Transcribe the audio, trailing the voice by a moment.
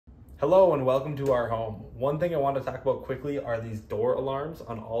Hello and welcome to our home. One thing I want to talk about quickly are these door alarms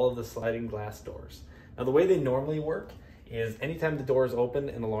on all of the sliding glass doors. Now the way they normally work is anytime the door is open,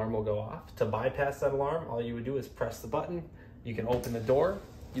 an alarm will go off. To bypass that alarm, all you would do is press the button. You can open the door.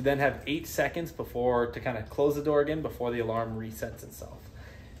 You then have 8 seconds to kind of close the door again before the alarm resets itself.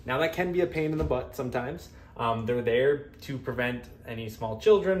 Now that can be a pain in the butt sometimes. They're there to prevent any small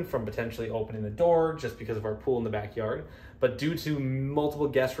children from potentially opening the door just because of our pool in the backyard. But due to multiple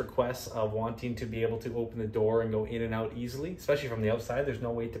guest requests of wanting to be able to open the door and go in and out easily, especially from the outside, there's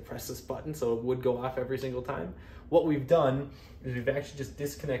no way to press this button, so it would go off every single time. What we've done is we've actually just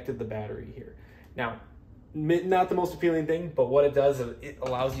disconnected the battery here. Now, not the most appealing thing, but what it does is it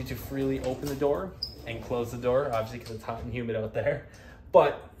allows you to freely open the door and close the door, obviously because it's hot and humid out there.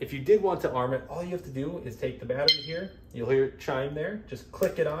 But if you did want to arm it, all you have to do is take the battery here, you'll hear it chime there, just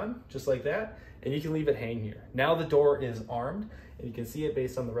click it on, just like that, and you can leave it hang here. Now the door is armed, and you can see it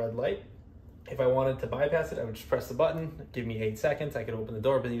based on the red light. If I wanted to bypass it, I would just press the button, give me 8 seconds, I could open the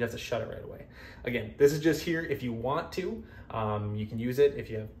door, but then you'd have to shut it right away. Again, this is just here if you want to. You can use it if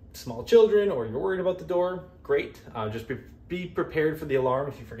you have small children or you're worried about the door, great. Just be prepared for the alarm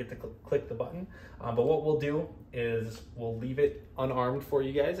if you forget to click the button. But what we'll do is we'll leave it unarmed for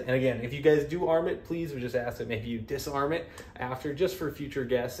you guys. And again, if you guys do arm it, please, we just ask that maybe you disarm it after, just for future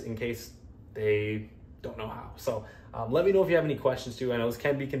guests in case they don't know how. So let me know if you have any questions too. I know this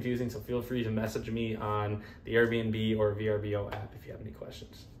can be confusing, so feel free to message me on the Airbnb or VRBO app if you have any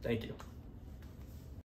questions. Thank you.